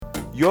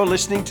You're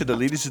listening to the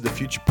Leaders of the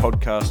Future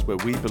podcast, where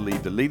we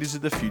believe the leaders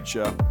of the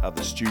future are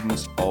the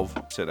students of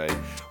today.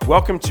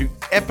 Welcome to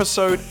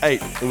episode 8,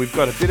 and we've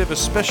got a bit of a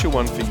special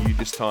one for you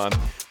this time,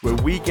 where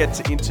we get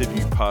to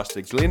interview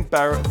Pastor Glyn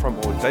Barrett from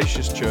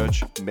Audacious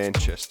Church,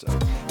 Manchester.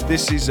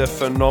 This is a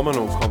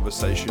phenomenal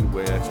conversation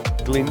where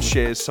Glyn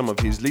shares some of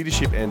his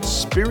leadership and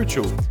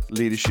spiritual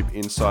leadership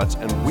insights,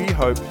 and we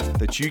hope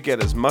that you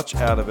get as much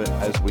out of it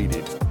as we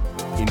did.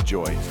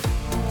 Enjoy.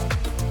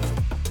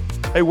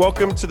 Hey,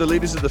 welcome to the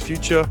Leaders of the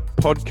Future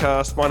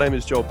podcast. My name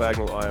is Joel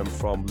Bagnall. I am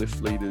from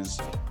Lift Leaders,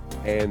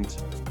 and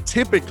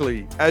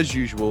typically, as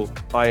usual,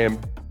 I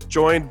am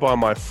joined by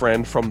my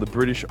friend from the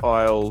British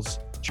Isles,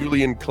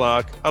 Julian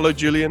Clark. Hello,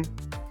 Julian.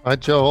 Hi,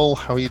 Joel.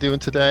 How are you doing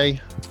today?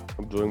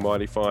 I'm doing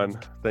mighty fine.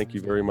 Thank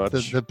you very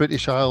much. The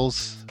British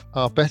Isles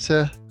are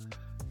better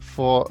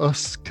for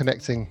us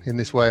connecting in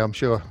this way, I'm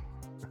sure.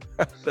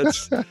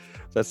 That's.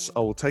 I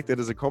will take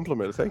that as a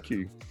compliment. Thank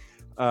you.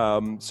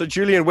 So,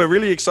 Julian, we're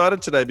really excited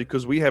today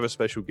because we have a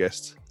special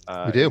guest.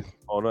 We do.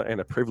 Honor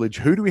and a privilege.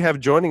 Who do we have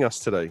joining us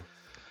today?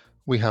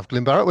 We have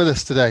Glyn Barrett with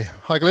us today.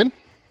 Hi, Glyn.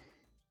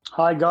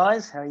 Hi,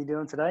 guys. How are you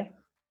doing today?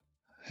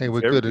 Hey,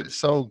 we're good. It's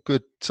so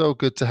good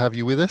to have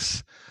you with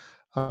us.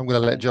 I'm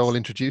going to let Joel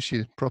introduce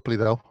you properly,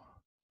 though.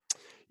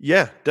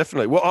 Yeah,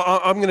 definitely. Well,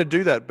 I'm going to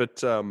do that,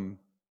 but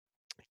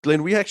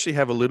Glyn, we actually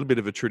have a little bit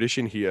of a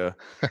tradition here,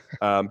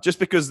 just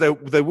because there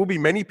will be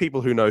many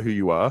people who know who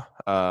you are,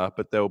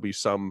 but there will be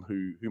some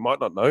who might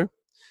not know.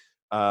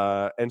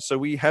 And so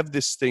we have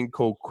this thing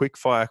called quick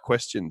fire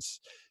questions.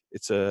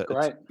 It's a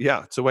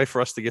way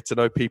for us to get to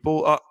know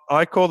people.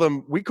 We call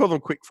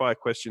them quick fire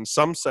questions.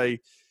 Some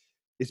say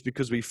it's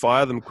because we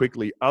fire them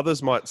quickly.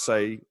 Others might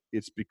say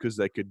it's because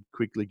they could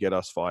quickly get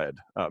us fired.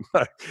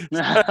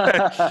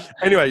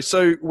 Anyway,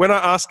 so when I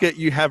ask it,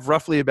 you have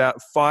roughly about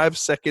 5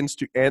 seconds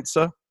to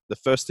answer the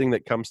first thing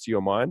that comes to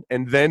your mind,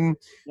 and then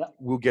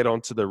we'll get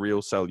on to the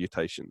real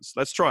salutations.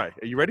 Let's try.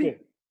 Are you ready? Yeah.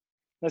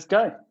 Let's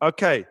go.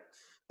 Okay.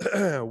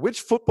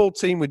 Which football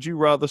team would you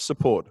rather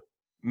support?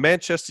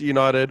 Manchester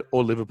United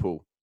or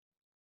Liverpool?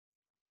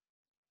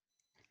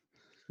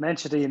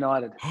 Manchester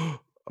United.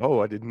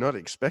 Oh, I did not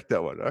expect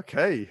that one.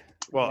 Okay.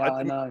 Well, yeah,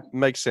 I know.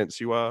 Makes sense.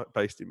 You are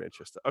based in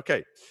Manchester.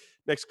 Okay.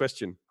 Next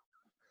question.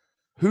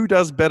 Who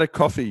does better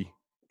coffee,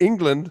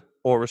 England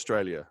or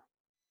Australia?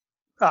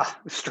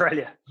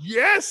 Australia.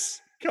 Yes.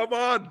 Come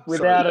on.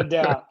 Without a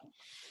doubt.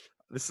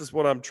 This is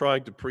what I'm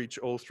trying to preach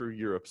all through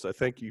Europe. So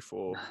thank you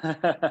for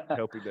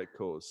helping that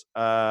cause.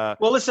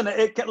 Well, listen,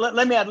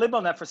 let me ad-lib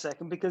on that for a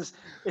second, because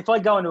if I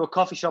go into a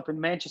coffee shop in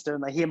Manchester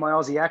and they hear my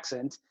Aussie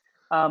accent,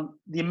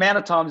 the amount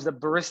of times that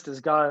baristas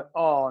go,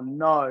 oh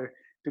no,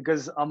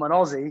 because I'm an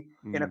Aussie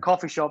in a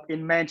coffee shop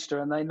in Manchester,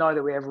 and they know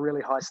that we have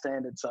really high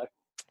standards. So,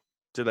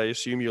 do they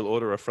assume you'll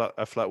order a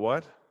flat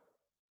white?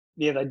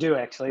 Yeah, they do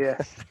actually. Yeah.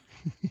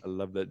 I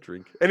love that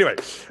drink. Anyway,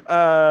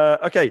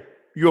 okay.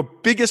 Your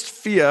biggest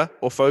fear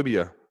or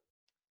phobia?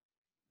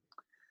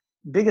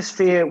 Biggest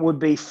fear would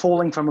be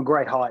falling from a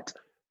great height.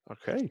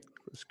 Okay,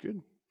 that's good.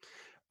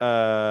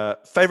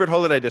 Favorite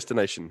holiday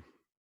destination?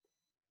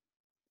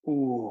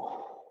 Ooh.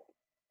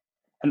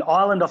 An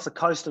island off the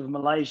coast of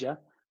Malaysia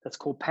that's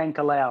called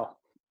Pankalau.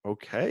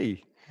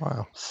 Okay.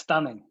 Wow.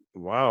 Stunning.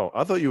 Wow.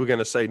 I thought you were going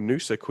to say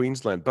Noosa,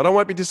 Queensland, but I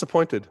won't be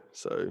disappointed.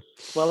 So.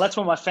 Well, that's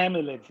where my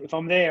family live. If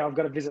I'm there, I've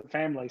got to visit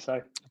family.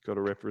 So. Got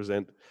to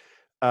represent.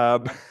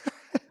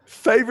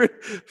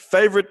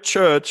 Favorite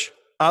church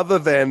other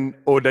than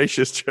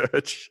Audacious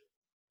Church?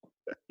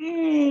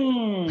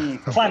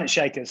 Planet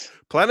Shakers.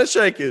 Planet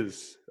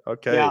Shakers.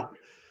 Okay. Yeah.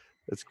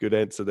 That's a good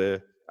answer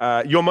there.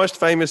 Your most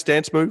famous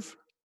dance move?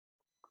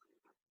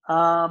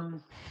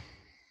 The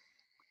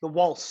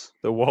waltz.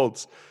 The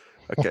waltz.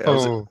 Okay.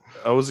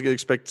 I was going to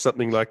expect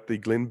something like the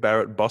Glyn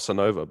Barrett Bossa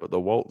Nova, but the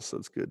waltz,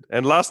 that's good.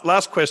 And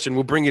last question,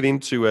 we'll bring it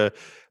into a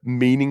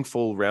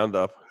meaningful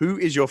roundup. Who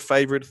is your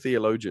favorite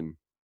theologian?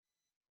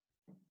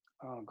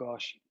 Oh,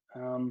 gosh.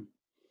 I'm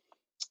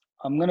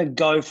going to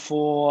go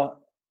for,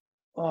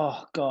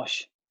 oh,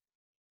 gosh.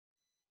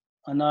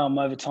 I know I'm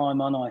over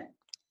time, aren't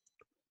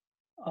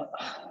I?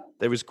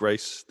 There is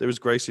grace. There is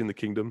grace in the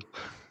kingdom.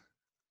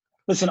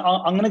 Listen,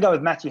 I'm going to go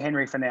with Matthew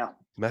Henry for now.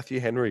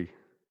 Matthew Henry.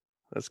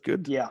 That's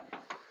good. Yeah.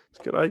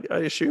 That's good. I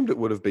assumed it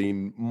would have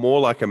been more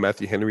like a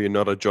Matthew Henry and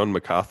not a John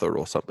MacArthur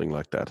or something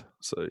like that.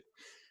 So,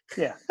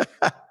 yeah.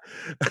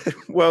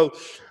 Well,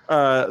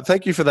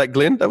 thank you for that,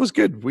 Glyn. That was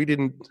good.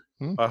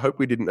 I hope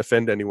we didn't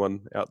offend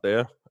anyone out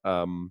there.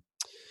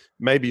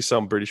 Maybe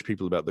some British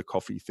people about the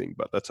coffee thing,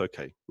 but that's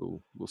okay.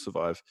 We'll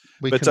survive.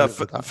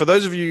 For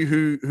those of you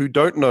who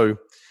don't know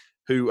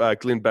who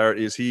Glyn Barrett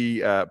is,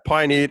 he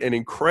pioneered an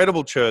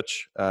incredible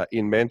church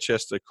in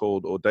Manchester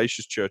called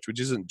Audacious Church, which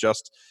isn't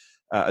just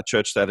a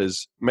church that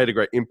has made a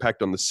great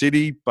impact on the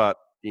city, but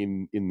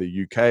in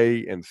the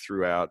UK and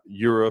throughout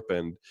Europe,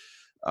 and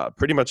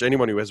pretty much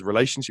anyone who has a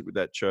relationship with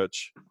that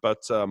church.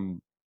 But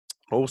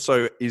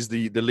also is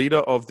the leader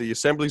of the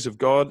Assemblies of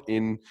God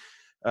in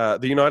the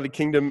United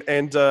Kingdom,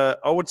 and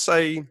I would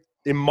say,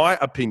 in my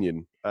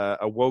opinion,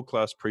 a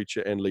world-class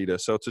preacher and leader.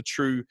 So it's a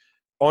true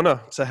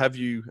honor to have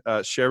you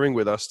sharing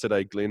with us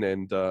today, Glyn,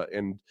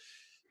 and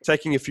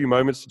taking a few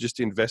moments to just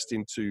invest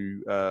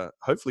into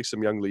hopefully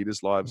some young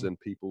leaders' lives and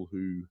people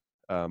who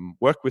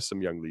work with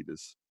some young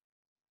leaders.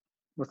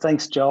 Well,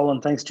 thanks, Joel,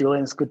 and thanks,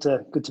 Julian. It's good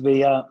to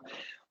be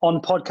on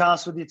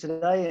podcast with you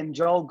today. And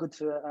Joel, good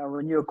to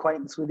renew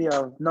acquaintance with you.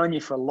 I've known you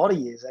for a lot of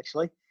years,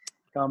 actually,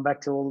 going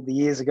back to all the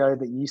years ago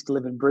that you used to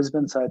live in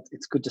Brisbane. So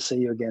it's good to see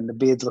you again. The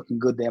beard's looking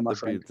good there, my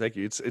friend. Beard, thank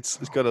you. It's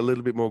got a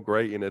little bit more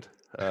grey in it.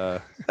 I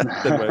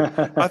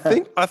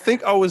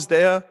think I was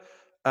there.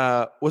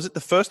 Was it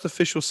the first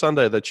official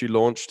Sunday that you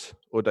launched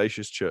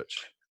Audacious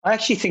Church? I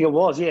actually think it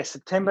was, yeah,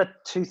 September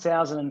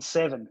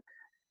 2007.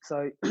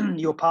 So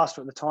your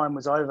pastor at the time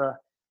was over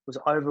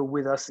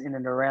with us in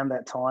and around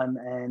that time,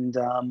 and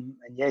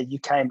yeah, you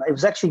came. It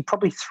was actually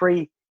probably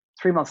three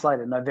months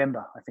later,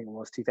 November, I think it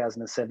was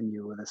 2007.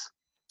 You were with us.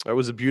 It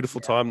was a beautiful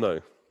time,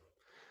 though.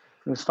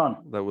 It was fun.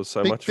 That was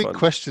so much fun. Big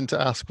question to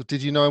ask. But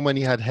did you know him when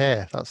he had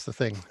hair? That's the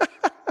thing.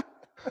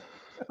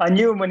 I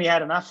knew him when he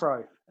had an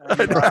afro.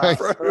 Right.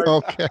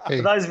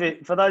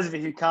 For those of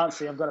you who can't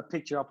see, I've got a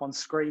picture up on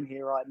screen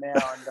here right now,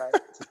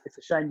 and it's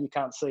a shame you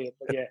can't see it.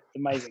 But yeah,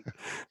 amazing.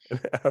 An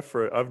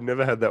afro. I've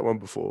never had that one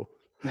before.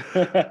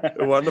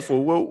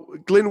 Wonderful. Well,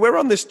 Glyn, we're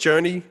on this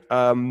journey.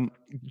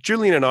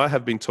 Julian and I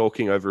have been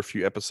talking over a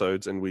few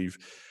episodes, and we've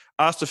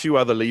asked a few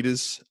other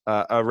leaders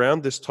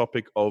around this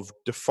topic of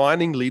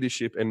defining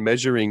leadership and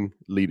measuring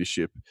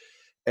leadership.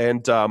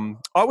 And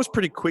I was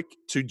pretty quick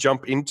to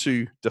jump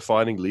into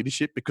defining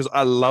leadership because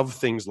I love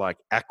things like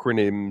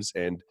acronyms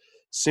and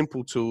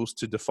simple tools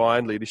to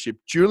define leadership.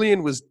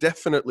 Julian was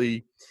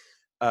definitely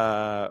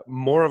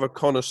more of a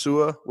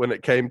connoisseur when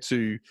it came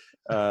to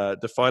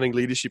defining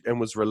leadership and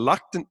was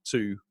reluctant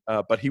to,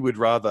 but he would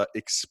rather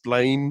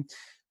explain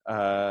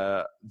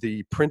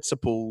the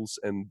principles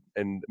and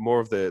more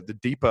of the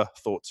deeper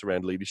thoughts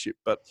around leadership.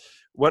 But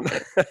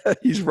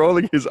he's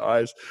rolling his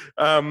eyes.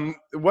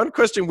 One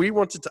question we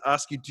wanted to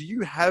ask you: do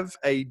you have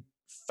a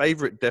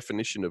favorite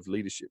definition of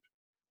leadership?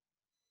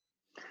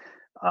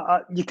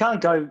 You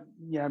can't go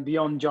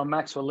beyond John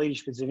Maxwell.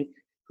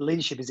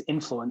 Leadership is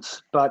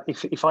influence. But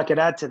if I could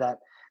add to that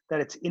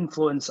it's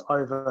influence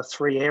over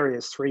three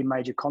areas, three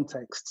major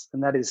contexts,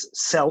 and that is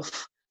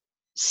self,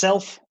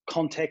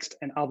 context,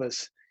 and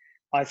others.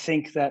 I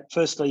think that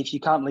firstly, if you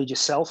can't lead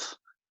yourself,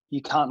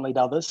 you can't lead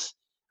others.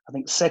 I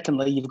think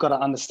secondly, you've got to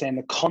understand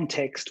the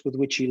context with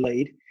which you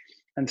lead.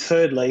 And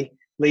thirdly,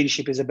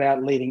 leadership is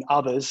about leading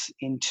others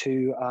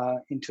into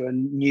a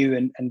new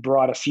and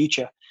brighter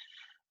future.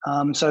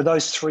 So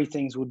those three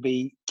things would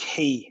be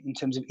key in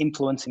terms of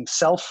influencing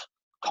self,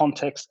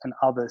 context, and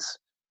others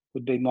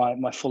would be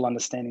my full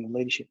understanding of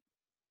leadership.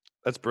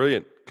 That's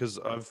brilliant, because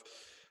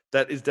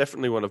that is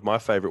definitely one of my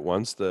favorite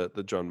ones,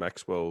 the John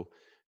Maxwell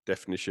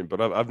definition,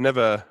 but I've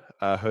never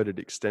heard it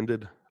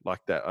extended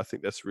like that. I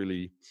think that's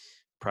really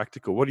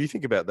practical. What do you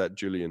think about that,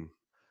 Julian?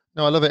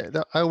 No, I love it.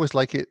 I always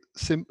like it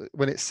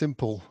when it's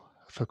simple.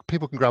 For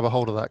people can grab a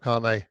hold of that,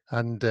 can't they?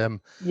 And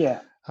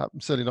yeah, I'm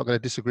certainly not going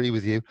to disagree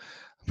with you.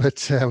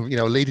 But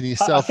leading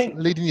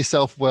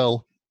yourself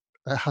well,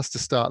 it has to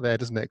start there,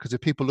 doesn't it? Because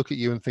if people look at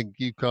you and think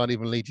you can't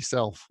even lead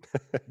yourself,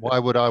 why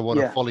would I want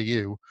to follow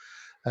you?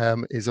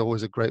 Is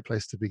always a great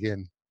place to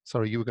begin.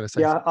 Sorry, you were going to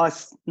say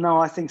something.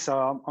 I think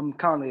so. I'm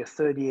currently a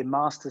third-year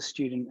master's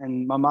student,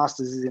 and my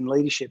master's is in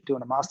leadership,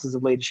 doing a master's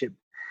of leadership.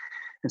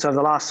 And so over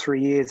the last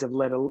 3 years, I've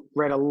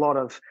read a lot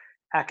of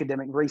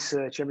academic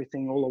research,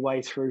 everything all the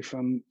way through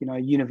from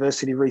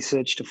university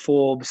research to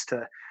Forbes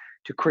to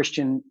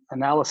Christian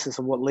analysis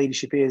of what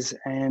leadership is,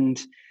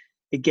 and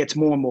it gets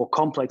more and more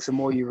complex the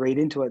more you read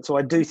into it. So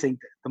I do think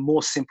that the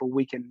more simple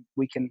we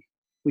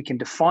can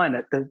define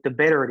it, the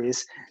better it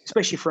is,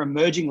 especially for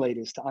emerging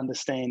leaders to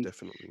understand.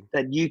 Definitely.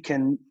 That you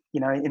can,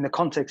 in the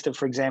context of,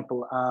 for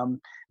example,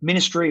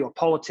 ministry or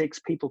politics,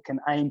 people can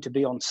aim to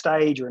be on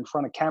stage or in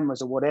front of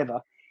cameras or whatever.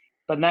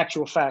 But in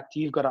actual fact,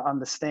 you've got to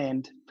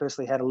understand,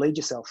 firstly, how to lead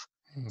yourself.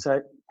 Mm-hmm.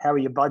 So how are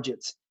your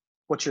budgets?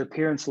 What's your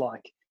appearance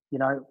like?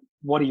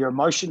 What are your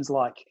emotions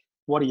like?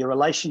 What are your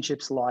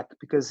relationships like?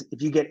 Because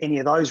if you get any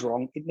of those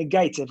wrong, it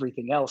negates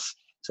everything else.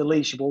 So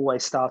leadership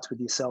always starts with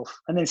yourself.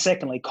 And then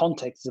secondly,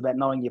 context is about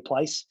knowing your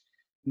place,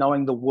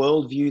 knowing the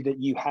worldview that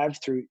you have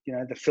through,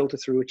 the filter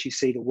through which you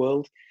see the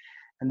world.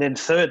 And then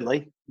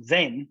thirdly,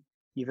 then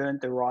you've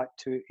earned the right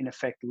to, in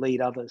effect,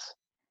 lead others.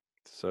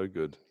 So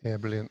good. Yeah,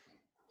 brilliant.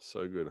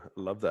 So good. I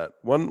love that.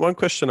 One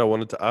question I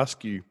wanted to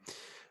ask you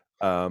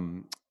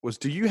was,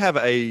 do you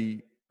have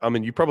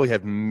you probably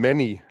have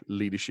many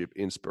leadership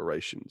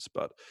inspirations,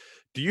 but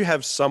do you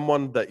have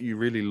someone that you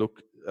really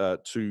look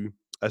to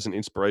as an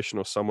inspiration,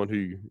 or someone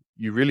who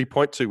you really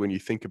point to when you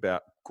think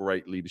about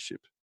great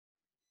leadership?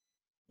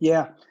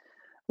 Yeah.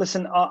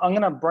 Listen, I'm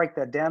going to break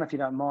that down, if you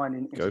don't mind,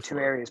 into two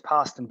areas,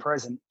 past and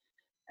present.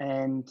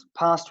 And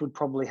past would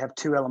probably have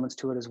two elements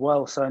to it as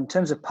well. So in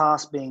terms of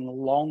past being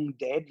long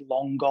dead,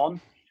 long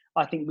gone,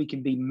 I think we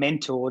can be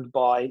mentored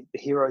by the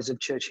heroes of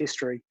church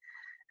history.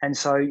 And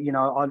so,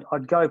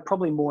 I'd go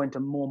probably more into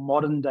more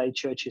modern day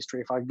church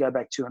history if I could go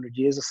back 200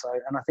 years or so.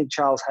 And I think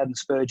Charles Haddon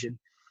Spurgeon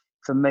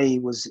for me,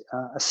 was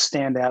a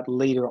standout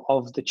leader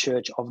of the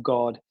Church of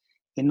God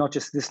in not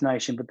just this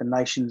nation, but the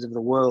nations of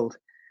the world.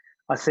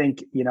 I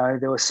think,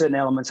 there were certain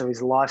elements of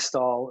his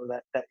lifestyle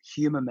that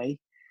humor me,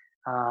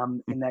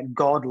 in that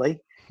godly,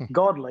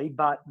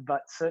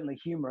 but certainly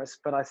humorous.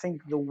 But I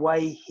think the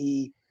way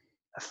he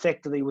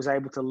effectively was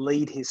able to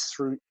lead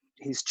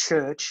his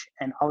church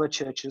and other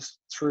churches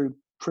through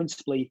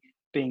principally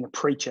being a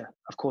preacher,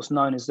 of course,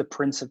 known as the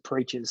Prince of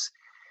Preachers.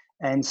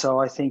 And so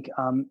I think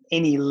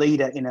any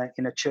leader in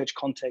a church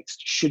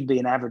context should be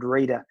an avid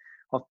reader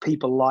of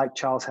people like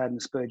Charles Haddon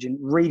Spurgeon.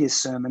 Read his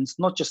sermons,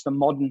 not just the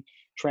modern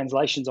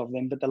translations of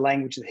them, but the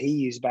language that he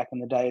used back in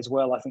the day as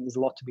well. I think there's a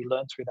lot to be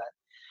learned through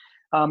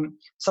that.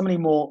 Somebody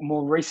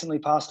more recently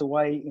passed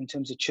away in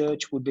terms of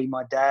church would be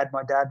my dad.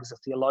 My dad was a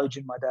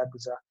theologian. My dad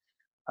was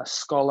a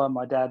scholar.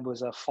 My dad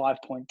was a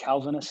 5-point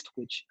Calvinist,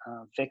 which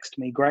vexed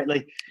me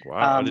greatly.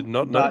 Wow, I did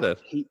not know that.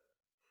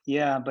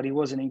 But he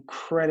was an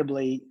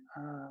incredibly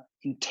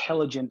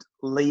intelligent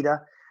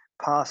leader,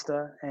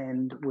 pastor,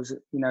 and was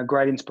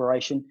great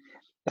inspiration.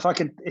 If I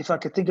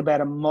could think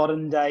about a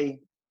modern day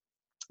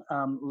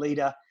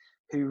leader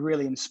who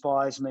really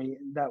inspires me,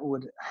 that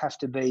would have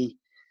to be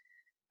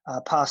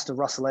Pastor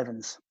Russell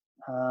Evans.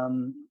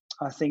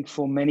 I think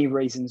for many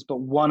reasons,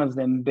 but one of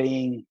them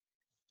being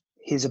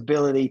his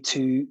ability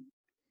to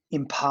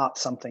impart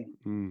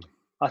something.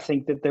 I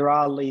think that there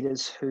are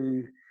leaders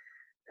who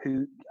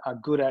are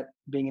good at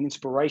being an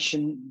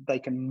inspiration. They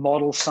can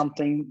model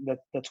something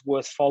that's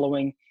worth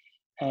following,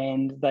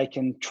 and they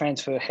can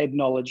transfer head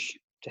knowledge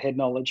to head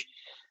knowledge.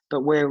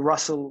 But where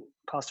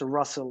Pastor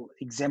Russell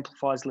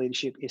exemplifies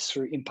leadership is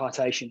through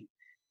impartation.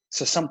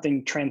 So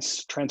something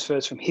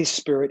transfers from his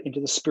spirit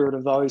into the spirit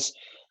of those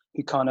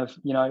who kind of,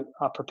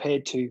 are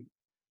prepared to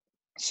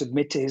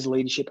submit to his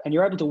leadership. And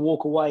you're able to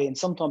walk away and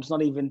sometimes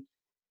not even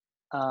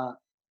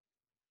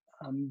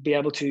be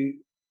able to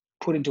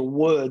put into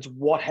words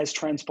what has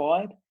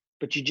transpired,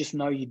 but you just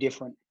know you're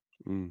different.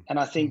 And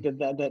I think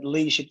that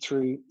leadership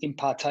through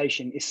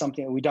impartation is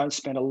something that we don't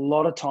spend a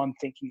lot of time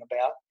thinking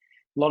about,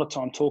 a lot of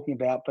time talking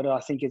about, but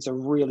I think it's a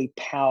really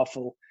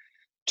powerful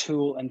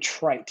tool and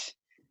trait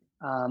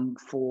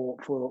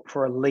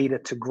for a leader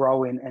to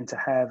grow in and to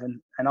have.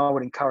 And I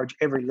would encourage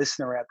every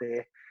listener out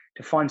there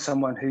to find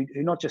someone who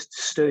not just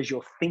stirs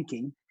your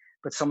thinking,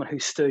 but someone who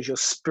stirs your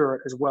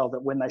spirit as well,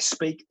 that when they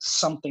speak,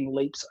 something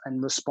leaps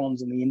and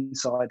responds on the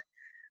inside.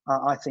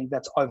 I think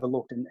that's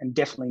overlooked and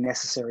definitely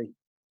necessary.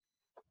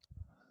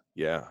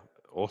 Yeah,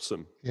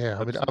 awesome. Yeah,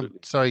 I mean, I'm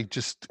sorry,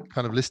 just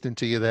kind of listening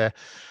to you there,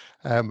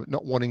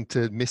 not wanting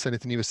to miss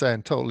anything you were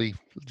saying. Totally,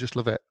 just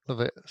love it.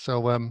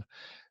 So,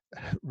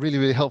 really,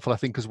 really helpful, I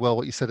think, as well,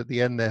 what you said at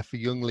the end there for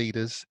young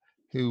leaders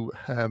who,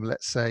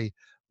 let's say,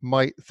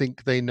 might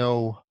think they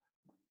know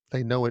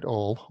it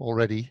all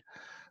already.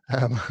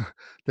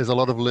 There's a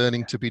lot of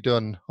learning to be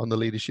done on the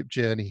leadership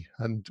journey,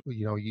 and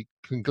you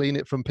can glean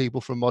it from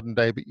people from modern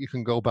day, but you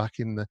can go back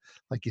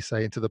like you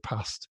say, into the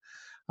past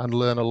and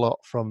learn a lot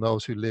from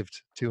those who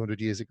lived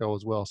 200 years ago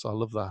as well. So I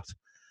love that.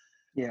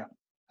 Yeah.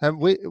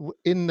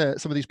 In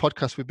some of these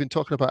podcasts, we've been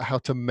talking about how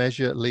to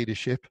measure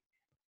leadership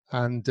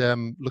and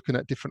looking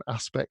at different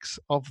aspects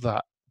of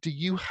that. Do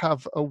you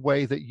have a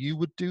way that you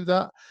would do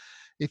that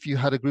if you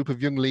had a group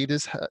of young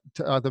leaders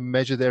to either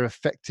measure their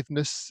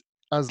effectiveness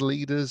as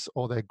leaders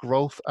or their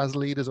growth as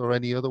leaders or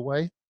any other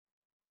way?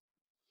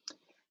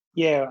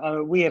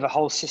 Yeah, we have a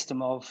whole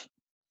system of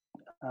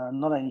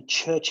not only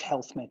church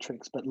health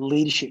metrics, but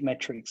leadership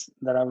metrics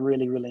that are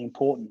really, really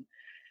important.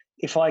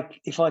 If I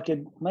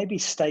could maybe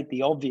state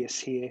the obvious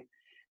here,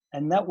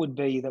 and that would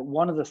be that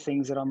one of the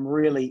things that I'm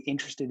really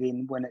interested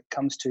in when it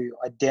comes to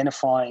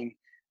identifying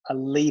a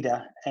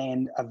leader,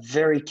 and a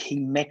very key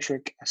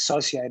metric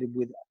associated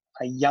with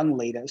a young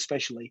leader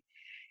especially,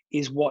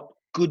 is what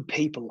good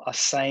people are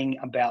saying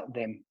about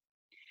them.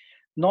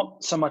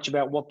 Not so much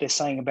about what they're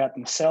saying about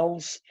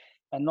themselves,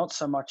 and not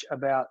so much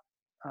about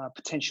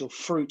potential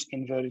fruit,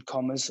 inverted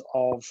commas,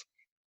 of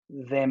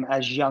them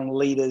as young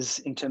leaders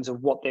in terms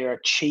of what they're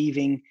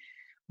achieving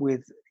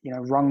with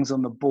rungs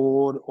on the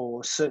board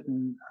or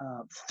certain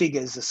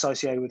figures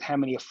associated with how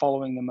many are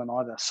following them on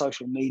either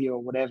social media or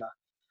whatever.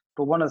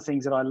 But one of the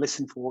things that I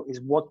listen for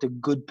is what do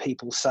good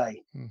people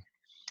say?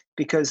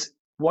 Because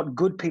what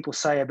good people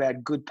say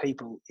about good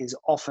people is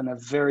often a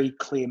very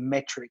clear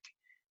metric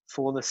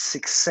for the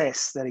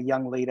success that a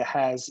young leader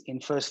has in,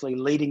 firstly,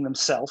 leading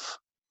themselves,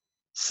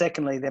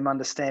 secondly, them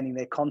understanding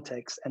their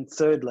context, and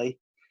thirdly,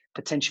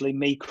 potentially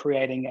me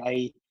creating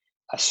a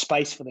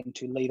space for them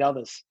to lead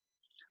others.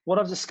 What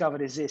I've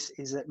discovered is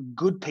that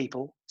good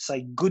people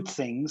say good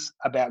things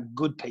about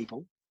good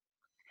people,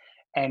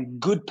 and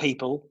good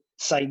people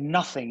say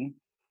nothing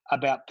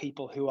about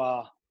people who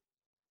are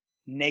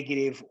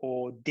negative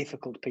or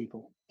difficult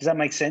people. Does that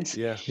make sense?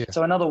 Yeah.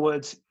 So in other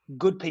words,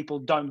 good people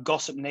don't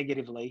gossip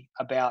negatively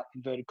about,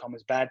 inverted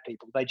commas, bad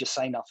people. They just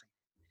say nothing.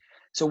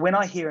 So when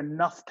I hear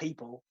enough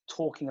people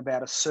talking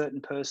about a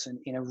certain person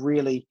in a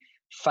really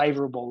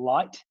favorable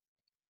light,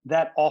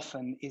 that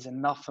often is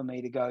enough for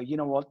me to go, you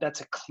know what,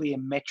 that's a clear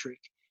metric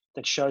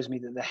that shows me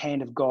that the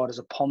hand of God is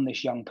upon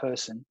this young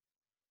person.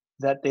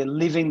 that they're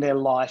living their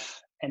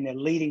life and they're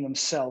leading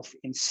themselves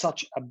in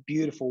such a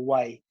beautiful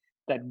way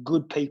that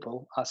good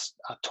people are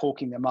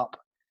talking them up.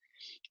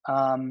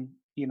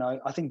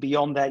 I think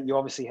beyond that, you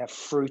obviously have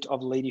fruit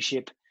of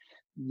leadership.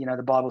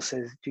 The Bible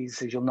says, Jesus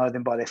says, you'll know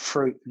them by their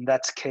fruit, and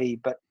that's key.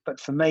 But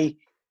for me,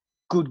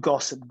 good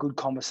gossip, good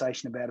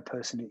conversation about a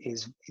person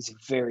is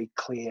very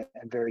clear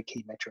and very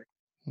key metric.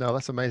 No,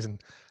 that's amazing.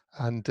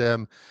 And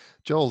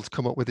Joel's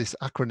come up with this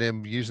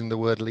acronym using the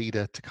word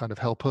leader to kind of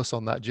help us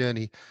on that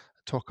journey.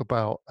 Talk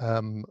about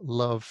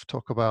love,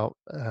 talk about,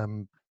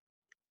 I'm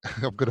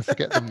going to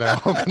forget them now.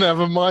 I'm going to have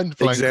a mind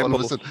blank all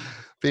of a sudden.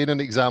 Being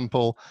an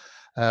example,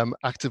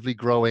 actively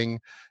growing,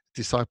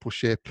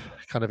 discipleship,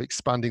 kind of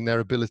expanding their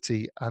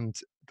ability, and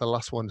the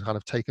last one kind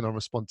of taking on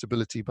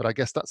responsibility. But I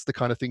guess that's the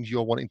kind of things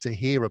you're wanting to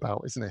hear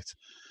about, isn't it?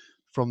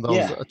 From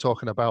those that are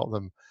talking about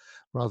them,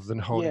 rather than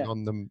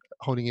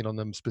honing in on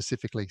them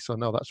specifically. So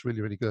no, that's really,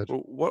 really good.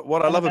 Well,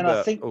 what I love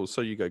about,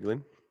 so you go,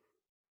 Glyn.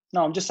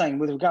 No, I'm just saying,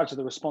 with regard to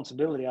the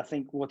responsibility, I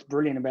think what's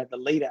brilliant about the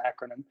LEADER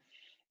acronym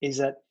is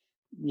that,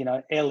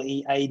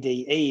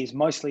 LEADE is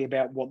mostly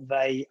about what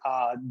they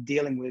are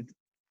dealing with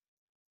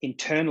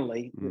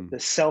internally, the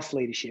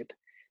self-leadership.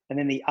 And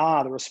then the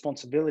R, the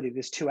responsibility.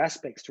 There's two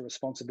aspects to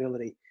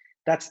responsibility.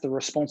 That's the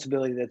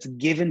responsibility that's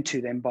given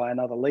to them by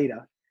another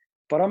leader.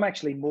 But I'm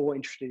actually more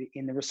interested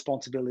in the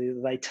responsibility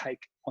that they take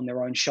on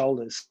their own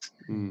shoulders.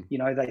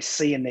 They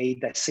see a need,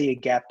 they see a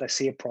gap, they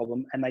see a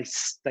problem, and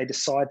they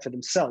decide for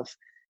themselves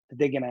that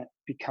they're going to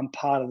become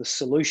part of the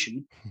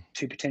solution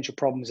to potential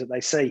problems that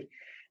they see.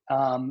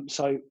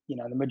 So,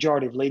 the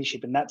majority of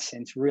leadership in that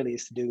sense really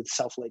is to do with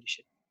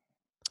self-leadership.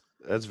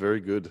 That's very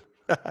good.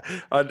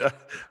 I'm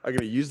going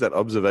to use that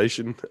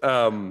observation.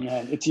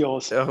 It's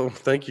yours. Oh,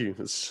 thank you.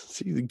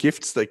 See the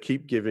gifts they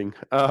keep giving.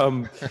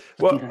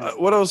 What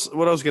I was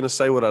going to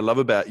say, what I love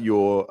about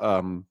your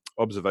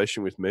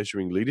observation with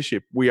measuring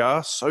leadership, we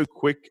are so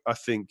quick, I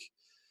think,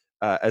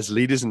 as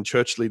leaders and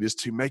church leaders,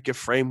 to make a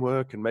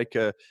framework and make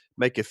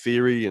a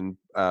theory and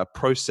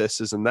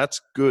processes, and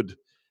that's good.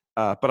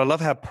 But I love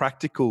how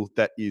practical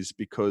that is,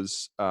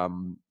 because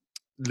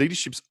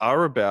leaderships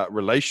are about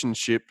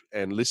relationship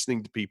and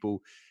listening to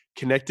people,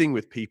 connecting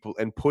with people,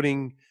 and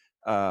putting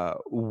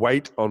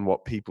weight on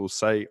what people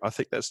say. I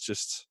think that's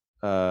just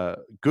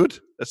good.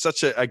 It's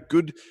such a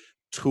good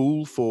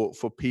tool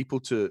for people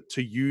to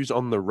use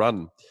on the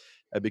run,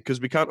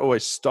 because we can't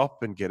always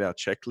stop and get our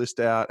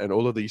checklist out and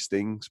all of these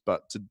things.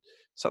 But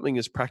something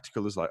as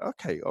practical as like,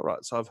 okay, all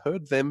right, so I've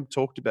heard them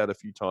talked about a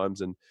few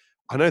times, and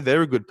I know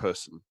they're a good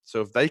person.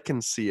 So if they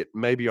can see it,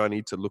 maybe I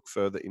need to look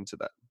further into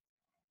that.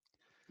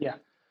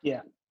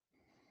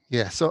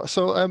 Yeah. So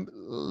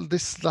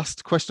this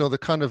last question, or the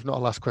kind of,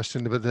 not last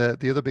question, but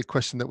the other big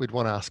question that we'd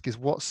want to ask is,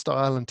 what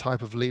style and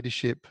type of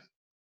leadership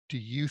do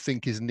you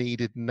think is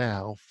needed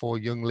now for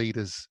young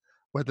leaders,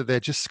 whether they're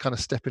just kind of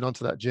stepping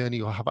onto that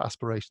journey or have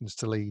aspirations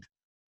to lead?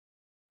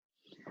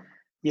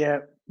 Yeah,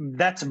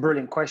 that's a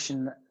brilliant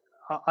question.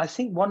 I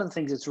think one of the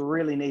things that's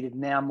really needed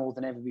now more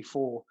than ever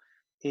before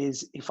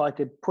is, if I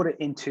could put it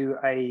into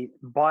a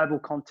Bible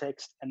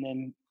context and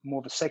then more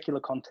of a secular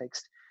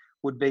context,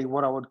 would be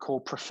what I would call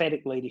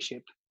prophetic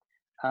leadership.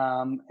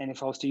 And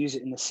if I was to use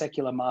it in the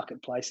secular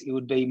marketplace, it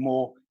would be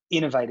more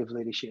innovative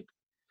leadership.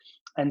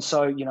 And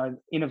so,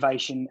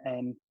 innovation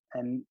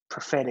and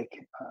prophetic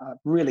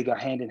really go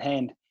hand in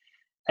hand.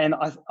 And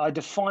I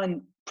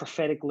define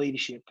prophetic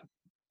leadership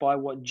by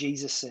what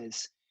Jesus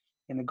says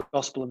in the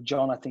Gospel of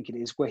John, I think it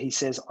is, where he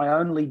says, I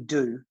only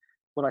do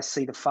what I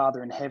see the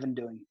Father in heaven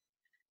doing.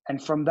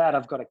 And from that,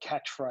 I've got a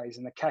catchphrase.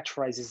 And the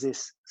catchphrase is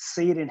this: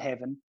 see it in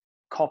heaven,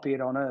 copy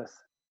it on earth.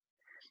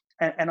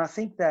 And I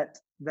think that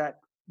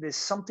there's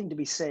something to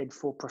be said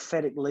for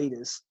prophetic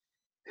leaders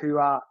who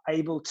are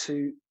able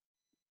to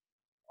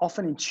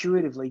often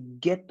intuitively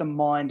get the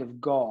mind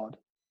of God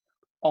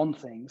on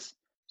things,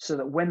 so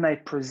that when they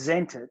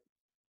present it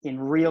in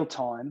real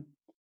time,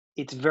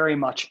 it's very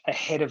much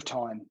ahead of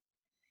time.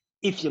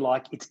 If you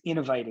like, it's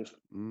innovative.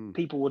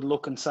 People would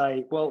look and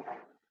say, well,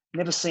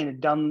 never seen it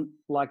done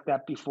like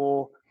that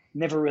before,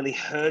 never really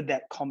heard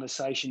that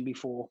conversation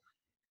before.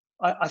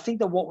 I think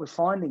that what we're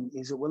finding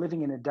is that we're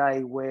living in a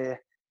day where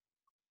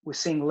we're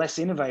seeing less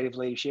innovative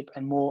leadership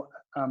and more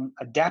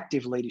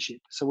adaptive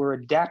leadership. So we're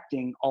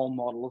adapting old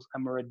models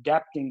and we're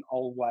adapting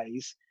old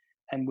ways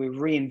and we're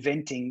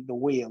reinventing the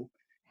wheel.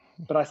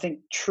 But I think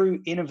true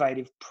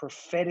innovative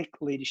prophetic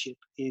leadership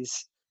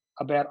is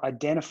about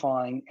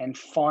identifying and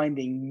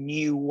finding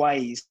new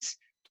ways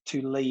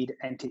to lead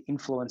and to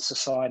influence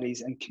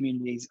societies and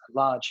communities at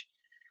large.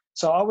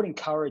 So I would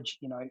encourage,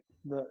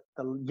 the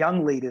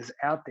young leaders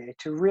out there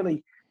to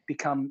really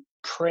become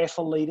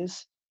prayerful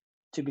leaders,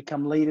 to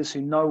become leaders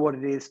who know what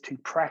it is to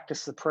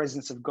practice the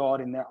presence of God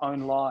in their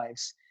own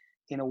lives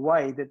in a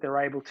way that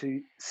they're able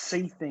to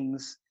see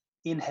things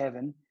in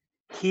heaven,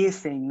 hear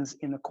things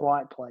in the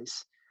quiet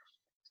place,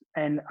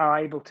 and are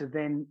able to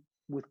then,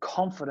 with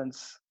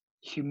confidence,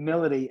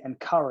 humility, and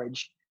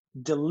courage,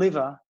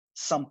 deliver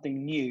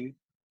something new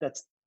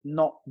that's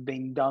not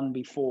been done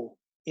before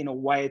in a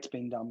way it's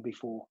been done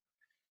before.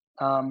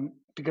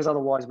 because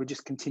otherwise we're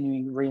just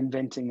continuing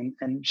reinventing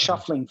and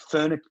shuffling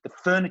the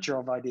furniture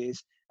of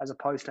ideas, as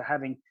opposed to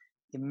having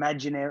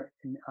imaginative,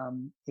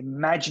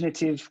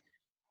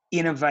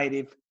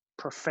 innovative,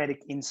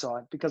 prophetic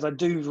insight. Because I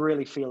do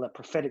really feel that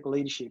prophetic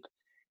leadership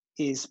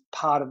is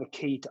part of the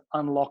key to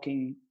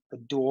unlocking the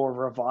door of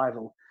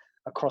revival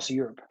across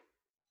Europe.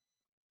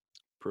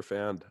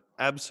 Profound.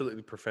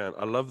 Absolutely profound.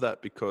 I love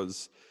that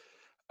because,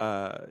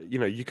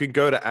 you can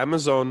go to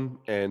Amazon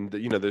and,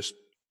 there's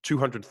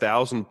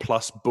 200,000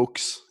 plus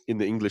books in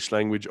the English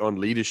language on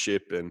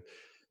leadership and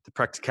the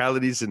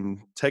practicalities and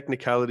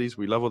technicalities.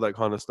 We love all that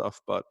kind of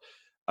stuff. But,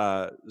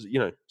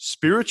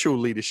 spiritual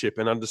leadership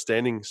and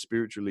understanding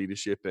spiritual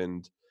leadership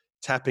and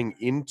tapping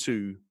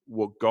into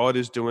what God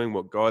is doing,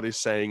 what God is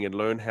saying, and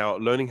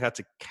learning how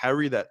to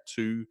carry that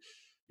to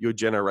your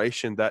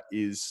generation, that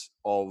is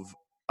of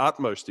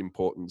utmost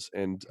importance.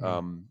 And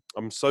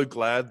I'm so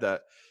glad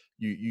that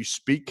you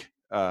speak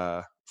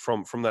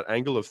from that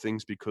angle of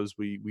things, because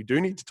we do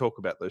need to talk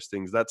about those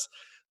things. That's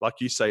like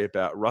you say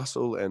about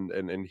Russell,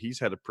 and he's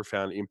had a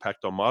profound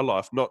impact on my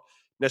life, not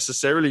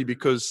necessarily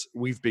because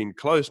we've been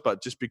close,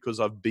 but just because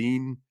I've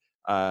been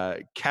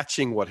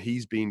catching what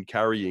he's been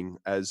carrying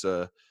as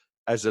a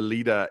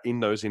leader in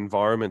those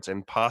environments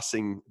and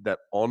passing that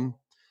on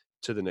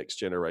to the next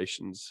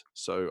generations.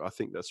 So I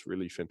think that's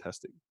really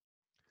fantastic.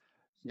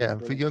 Yeah,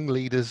 and for young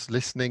leaders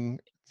listening,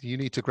 you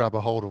need to grab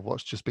a hold of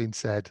what's just been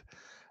said.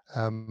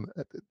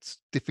 It's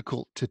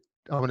difficult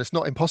it's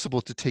not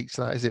impossible to teach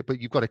that, is it?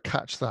 But you've got to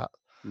catch that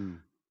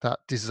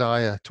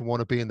desire to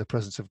want to be in the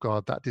presence of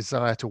God, that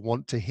desire to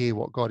want to hear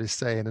what God is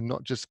saying, and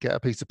not just get a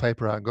piece of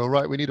paper out and go,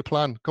 right, we need a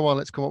plan. Come on,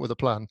 let's come up with a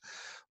plan.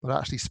 But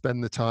actually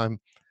spend the time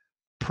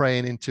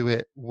praying into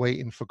it,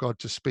 waiting for God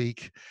to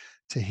speak,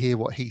 to hear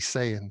what he's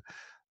saying.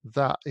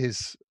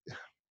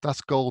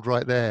 That's gold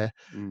right there.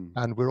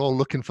 And we're all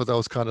looking for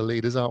those kind of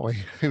leaders, aren't we,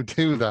 who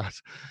do that.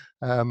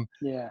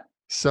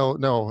 So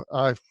no,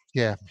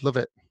 love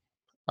it.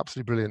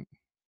 Absolutely brilliant.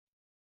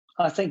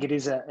 I think it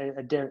is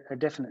a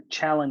definite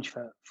challenge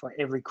for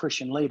every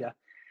Christian leader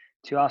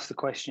to ask the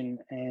question,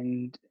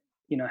 and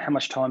how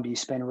much time do you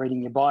spend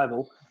reading your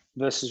Bible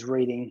versus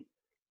reading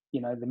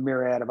the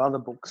myriad of other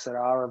books that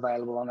are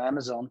available on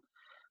Amazon.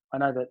 I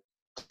know that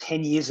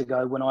 10 years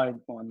ago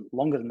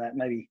longer than that,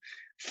 maybe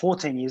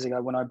 14 years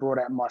ago, when I brought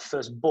out my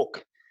first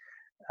book,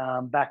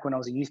 back when I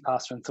was a youth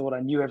pastor and thought I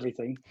knew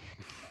everything,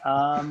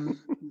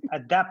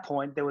 at that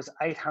point there was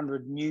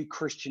 800 new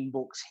Christian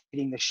books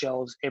hitting the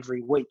shelves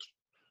every week.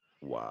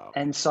 Wow.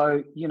 And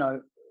so,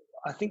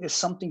 I think there's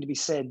something to be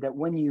said that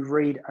when you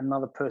read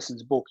another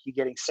person's book, you're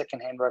getting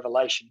secondhand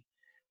revelation.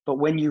 But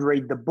when you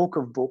read the book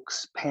of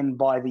books penned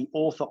by the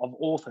author of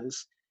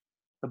authors,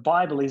 the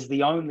Bible is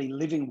the only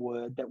living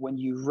word that when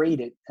you read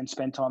it and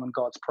spend time in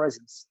God's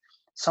presence,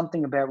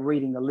 something about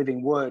reading the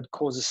living word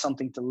causes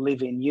something to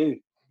live in you.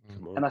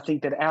 And I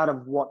think that out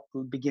of what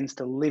begins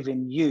to live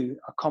in you,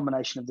 a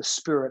combination of the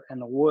Spirit and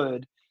the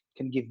Word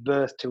can give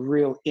birth to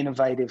real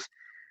innovative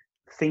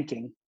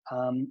thinking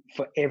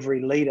for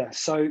every leader.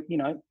 So,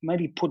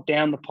 maybe put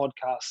down the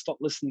podcast, stop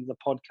listening to the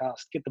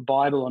podcast, get the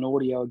Bible on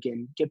audio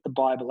again, get the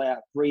Bible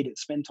out, read it,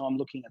 spend time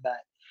looking at that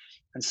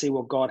and see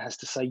what God has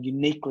to say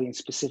uniquely and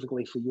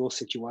specifically for your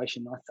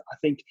situation. I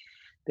think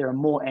there are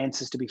more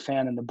answers to be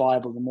found in the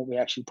Bible than what we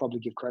actually probably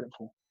give credit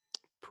for.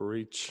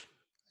 Preach.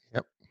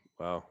 Yep.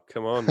 Wow.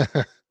 Come on.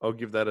 I'll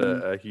give that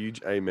a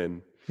huge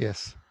amen.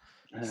 Yes.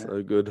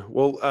 So good.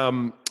 Well,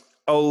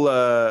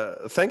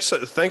 thanks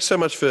so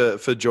much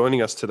for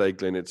joining us today,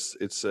 Glyn.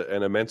 It's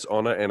an immense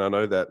honor, and I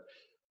know that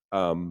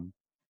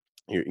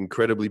you're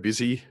incredibly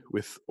busy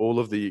with all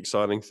of the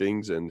exciting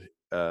things and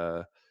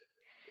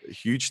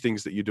huge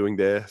things that you're doing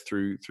there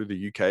through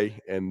the UK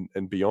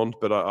and beyond.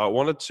 But I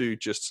wanted to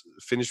just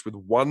finish with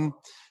one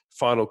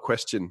final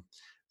question,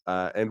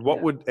 and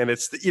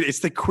it's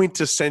the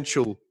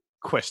quintessential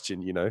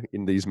question,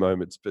 in these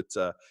moments. But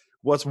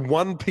what's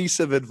one piece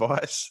of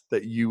advice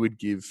that you would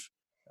give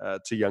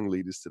to young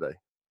leaders today?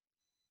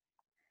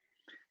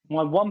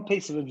 My one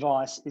piece of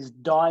advice is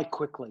die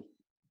quickly.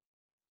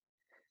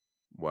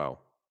 Wow.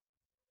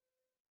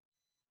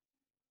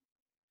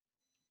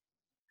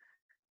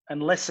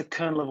 Unless a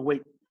kernel of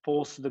wheat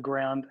falls to the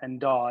ground and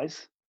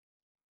dies.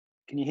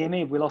 Can you hear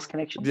me? Have we lost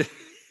connection?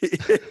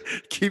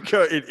 Keep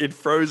going. It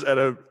froze at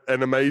an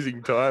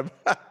amazing time.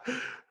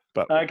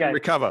 But okay.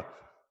 Recover.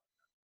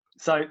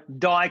 So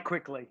die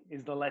quickly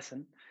is the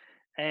lesson.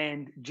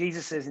 And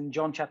Jesus says in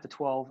John chapter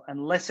 12,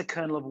 unless a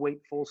kernel of wheat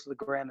falls to the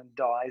ground and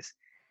dies,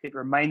 it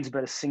remains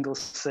but a single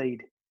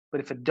seed. But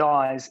if it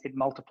dies, it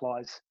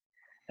multiplies.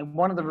 And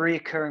one of the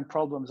reoccurring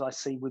problems I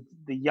see with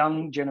the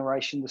young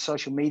generation, the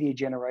social media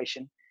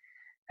generation,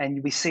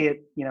 and we see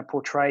it,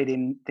 portrayed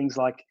in things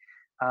like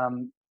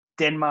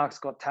Denmark's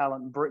Got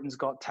Talent, Britain's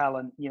Got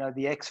Talent,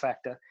 the X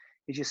Factor,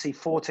 is you see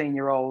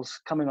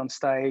 14-year-olds coming on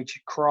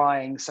stage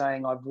crying,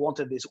 saying, I've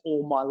wanted this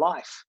all my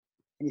life.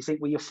 And you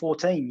think, well, you're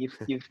 14.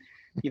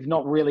 You've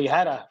not really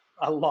had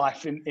a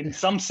life in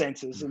some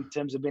senses in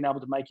terms of being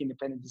able to make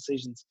independent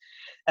decisions.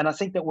 And I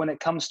think that when it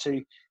comes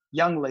to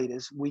young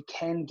leaders, we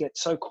can get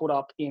so caught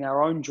up in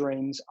our own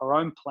dreams, our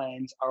own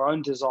plans, our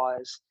own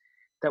desires,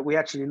 that we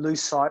actually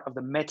lose sight of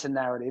the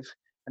meta-narrative.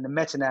 And the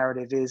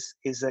meta-narrative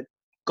is that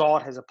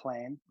God has a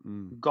plan,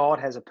 God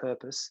has a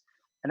purpose,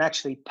 and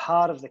actually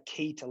part of the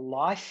key to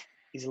life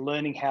is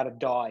learning how to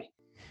die.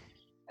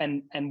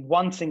 And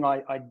one thing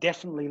I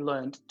definitely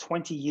learned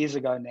 20 years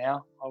ago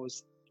now, I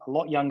was a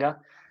lot younger,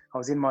 I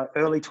was in my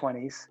early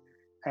 20s,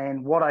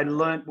 and what I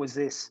learned was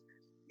this,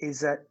 is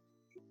that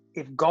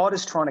if God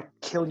is trying to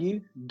kill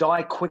you,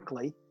 die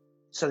quickly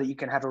so that you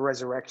can have a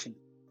resurrection.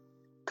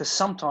 Because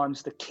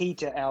sometimes the key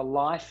to our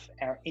life,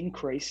 our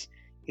increase,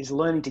 is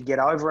learning to get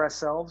over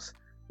ourselves,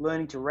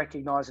 learning to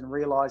recognize and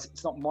realize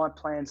it's not my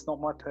plans,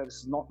 not my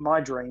purposes, not my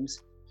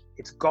dreams.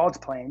 It's God's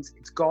plans,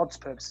 it's God's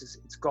purposes,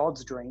 it's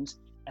God's dreams.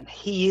 And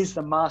He is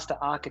the master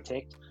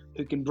architect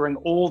who can bring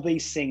all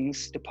these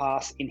things to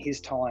pass in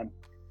His time.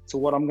 So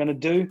what I'm going to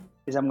do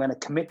is I'm going to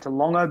commit to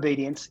long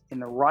obedience in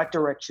the right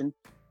direction.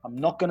 I'm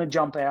not going to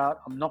jump out.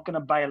 I'm not going to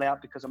bail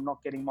out because I'm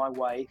not getting my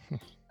way.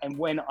 And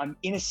when I'm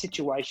in a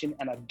situation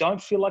and I don't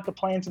feel like the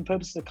plans and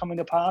purposes are coming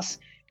to pass,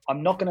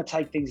 I'm not going to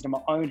take things into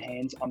my own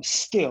hands. I'm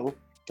still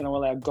going to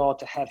allow God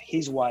to have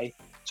His way.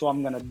 So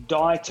I'm going to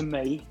die to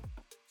me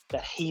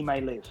that He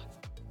may live.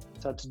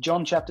 So it's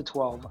John chapter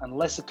 12.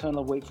 Unless a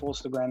kernel of wheat falls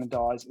to the ground and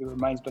dies, it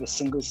remains but a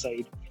single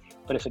seed.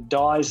 But if it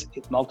dies,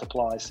 it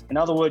multiplies. In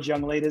other words,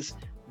 young leaders,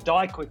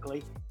 die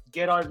quickly,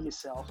 get over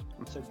yourself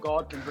so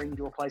God can bring you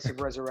to a place of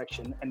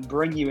resurrection and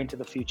bring you into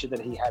the future that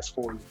He has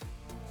for you.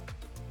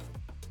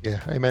 Yeah,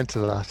 amen to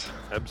that.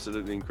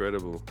 Absolutely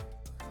incredible.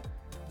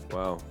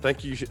 Wow.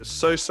 Thank you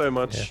so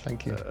much,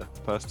 thank you.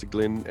 Pastor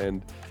Glyn.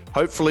 And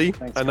hopefully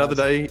another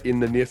day in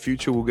the near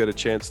future, we'll get a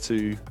chance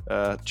to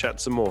chat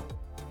some more.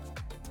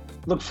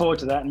 Look forward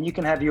to that. And you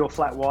can have your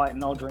flat white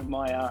and I'll drink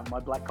my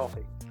black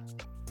coffee.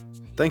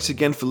 Thanks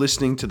again for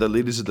listening to the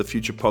Leaders of the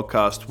Future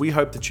podcast. We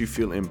hope that you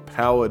feel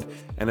empowered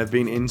and have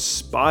been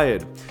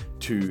inspired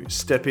to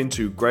step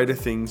into greater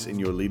things in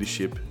your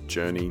leadership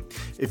journey.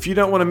 If you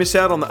don't want to miss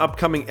out on the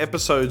upcoming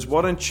episodes,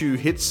 why don't you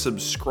hit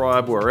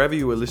subscribe wherever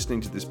you are listening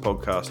to this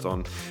podcast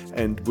on,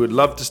 and we'd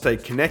love to stay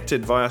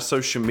connected via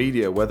social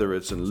media, whether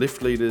it's in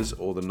Lift Leaders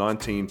or the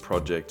 19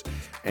 Project.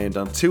 And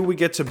until we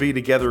get to be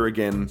together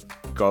again,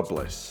 God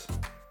bless.